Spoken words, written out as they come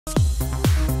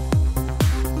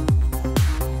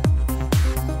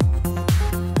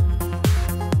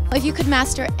If you could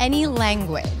master any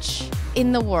language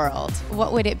in the world,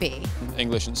 what would it be?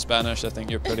 English and Spanish. I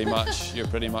think you're pretty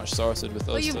much sorted with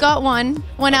those. Well, you've two. got one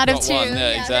out of two.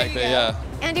 Yeah, exactly. Yeah.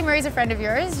 Andy Murray's a friend of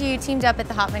yours. You teamed up at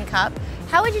the Hopman Cup.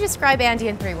 How would you describe Andy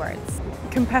in 3 words?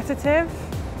 Competitive,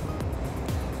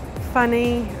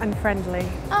 funny, and friendly.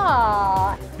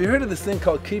 Aww. Have you heard of this thing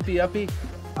called keepy, uppy?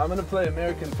 I'm gonna play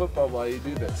American football while you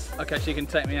do this. Okay, so you can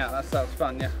take me out. That sounds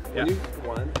fun, yeah. Yeah.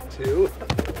 1, 2,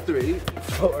 3,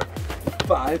 4,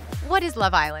 5. What is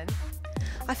Love Island?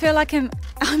 I feel like I'm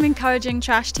encouraging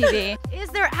trash TV. Is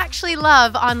there actually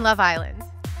love on Love Island?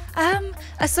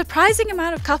 A surprising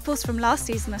amount of couples from last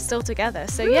season are still together,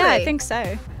 so Really? yeah, I think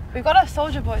so. We've got a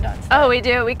Soldier Boy dance. Oh, we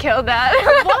do. We killed that.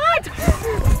 What?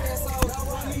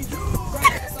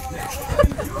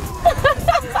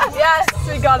 Yes,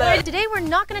 we got it. Today we're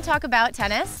not going to talk about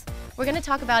tennis. We're going to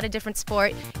talk about a different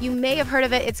sport. You may have heard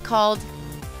of it. It's called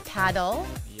paddle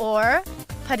or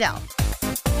padel.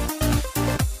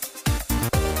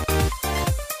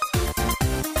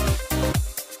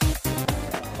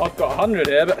 I've got 100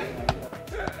 here, but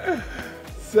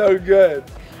So good.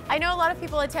 I know a lot of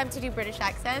people attempt to do British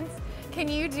accents. Can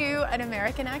you do an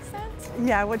American accent?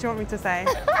 Yeah, what do you want me to say?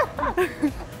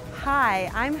 Hi,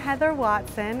 I'm Heather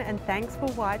Watson, and thanks for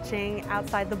watching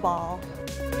Outside the Ball.